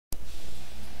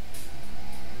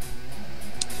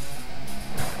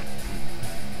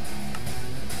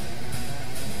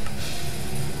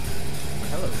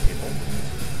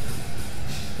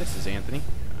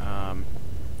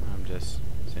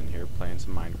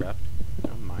Minecraft,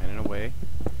 mining away.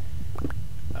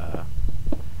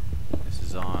 This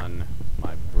is on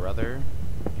my brother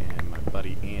and my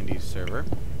buddy Andy's server.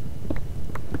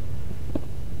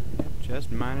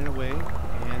 Just mining away,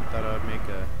 and thought I would make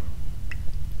a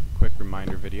quick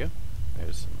reminder video.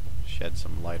 Shed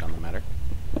some light on the matter.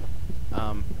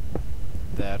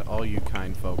 That all you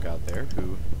kind folk out there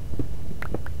who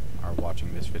are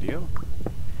watching this video,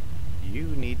 you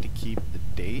need to keep the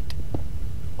date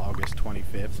August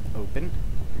 25th open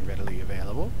and readily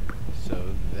available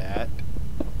so that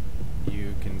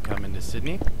you can come into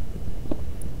Sydney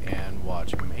and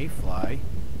watch Mayfly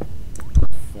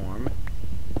perform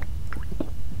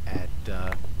at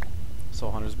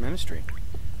Soul Hunters Ministry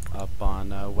up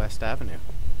on West Avenue.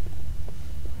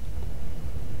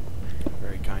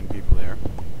 Very kind people there.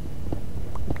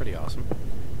 Pretty awesome.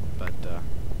 But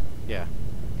yeah,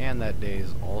 and that day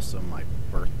is also my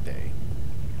birthday.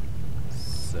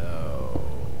 So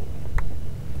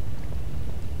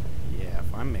yeah,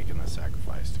 if I'm making the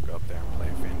sacrifice to go up there and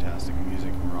play fantastic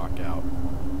music and rock out,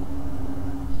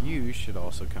 you should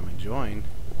also come and join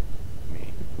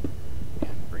me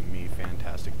and bring me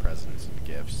fantastic presents and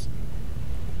gifts.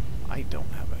 I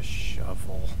don't have a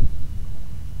shovel.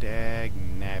 Dag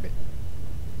nabbit.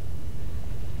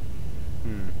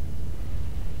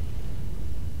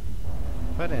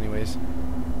 But anyways,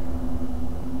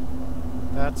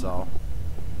 that's all.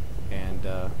 And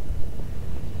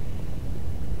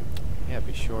yeah,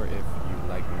 be sure if you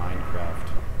like Minecraft,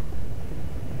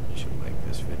 you should like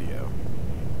this video.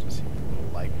 Just hit the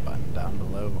little like button down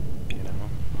below, you know,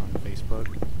 on Facebook,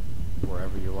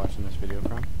 wherever you're watching this video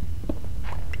from.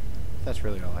 That's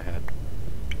really all I had.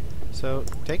 So,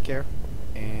 take care,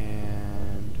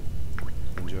 and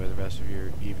enjoy the rest of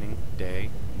your evening,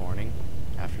 day, morning,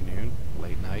 afternoon,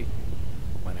 late night,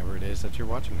 whenever it is that you're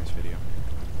watching this video.